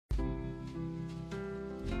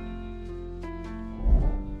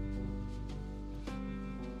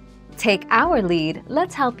Take our lead,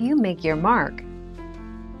 let's help you make your mark.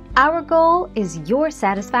 Our goal is your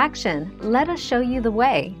satisfaction. Let us show you the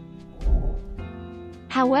way.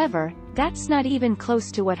 However, that's not even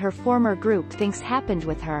close to what her former group thinks happened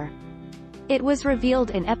with her. It was revealed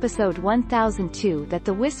in episode 1002 that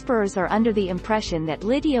the Whisperers are under the impression that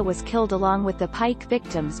Lydia was killed along with the Pike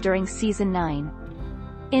victims during season 9.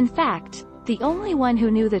 In fact, the only one who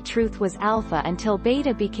knew the truth was Alpha until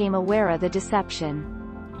Beta became aware of the deception.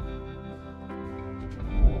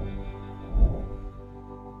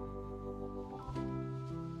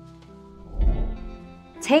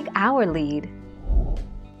 Take our lead.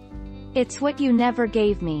 It's what you never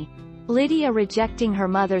gave me. Lydia rejecting her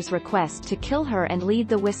mother's request to kill her and lead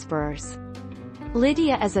the Whisperers.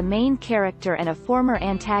 Lydia as a main character and a former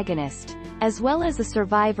antagonist, as well as a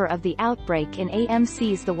survivor of the outbreak in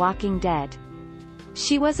AMC's The Walking Dead.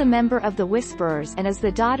 She was a member of the Whisperers and is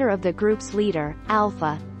the daughter of the group's leader,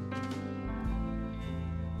 Alpha.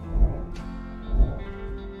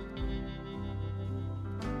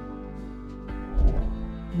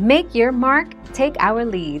 Make your mark, take our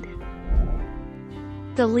lead.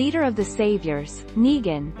 The leader of the Saviors,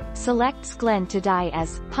 Negan, selects Glenn to die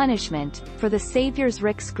as punishment for the Saviors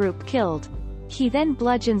Rick's group killed. He then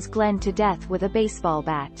bludgeons Glenn to death with a baseball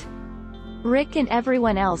bat. Rick and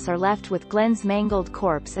everyone else are left with Glenn's mangled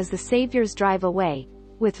corpse as the Saviors drive away,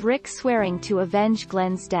 with Rick swearing to avenge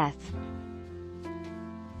Glenn's death.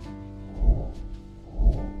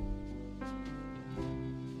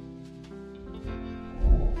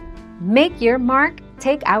 Make your mark,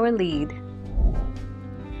 take our lead.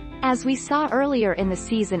 As we saw earlier in the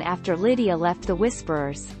season after Lydia left the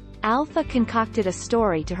Whisperers, Alpha concocted a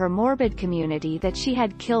story to her morbid community that she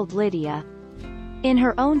had killed Lydia. In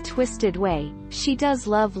her own twisted way, she does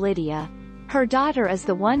love Lydia. Her daughter is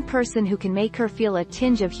the one person who can make her feel a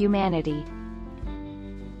tinge of humanity.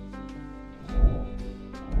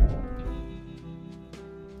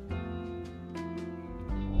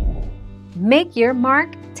 Make your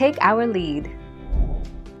mark, take our lead.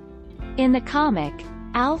 In the comic,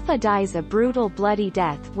 Alpha dies a brutal bloody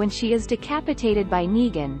death when she is decapitated by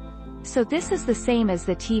Negan, so this is the same as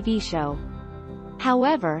the TV show.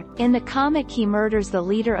 However, in the comic he murders the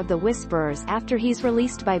leader of the Whisperers after he's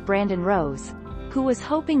released by Brandon Rose, who was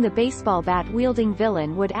hoping the baseball bat-wielding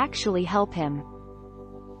villain would actually help him.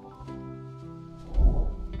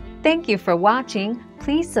 Thank you for watching.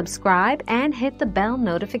 Please subscribe and hit the bell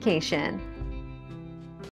notification.